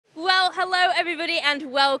everybody,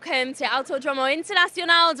 and welcome to Autodromo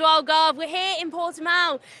Internacional do Algarve. We're here in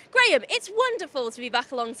Portimão. Graham, it's wonderful to be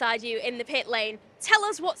back alongside you in the pit lane. Tell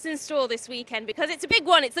us what's in store this weekend, because it's a big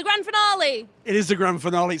one. It's the grand finale. It is the grand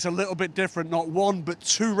finale. It's a little bit different. Not one, but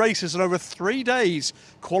two races in over 3 days.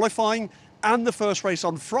 Qualifying and the first race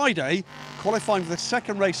on Friday, qualifying for the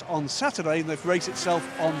second race on Saturday, and the race itself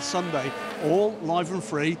on Sunday. All live and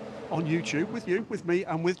free on YouTube with you, with me,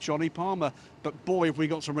 and with Johnny Palmer. But boy, have we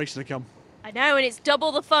got some racing to come. I know, and it's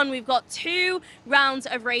double the fun. We've got 2 rounds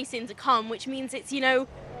of racing to come, which means it's, 2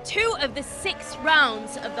 of the 6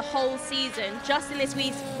 rounds of the whole season just in this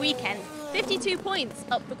weekend. 52 points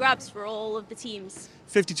up for grabs for all of the teams.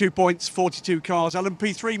 52 points, 42 cars.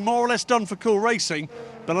 LMP3 more or less done for cool racing,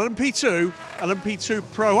 but LMP2, LMP2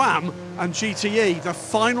 Pro-Am and GTE, the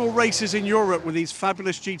final races in Europe with these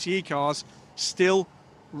fabulous GTE cars, still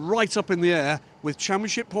right up in the air, with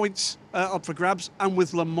championship points up for grabs and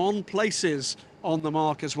with Le Mans places on the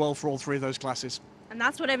mark as well for all 3 of those classes. And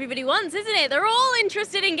that's what everybody wants, isn't it? They're all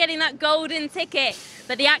interested in getting that golden ticket.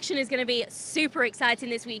 But the action is going to be super exciting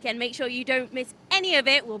this weekend. Make sure you don't miss any of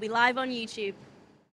it. We'll be live on YouTube.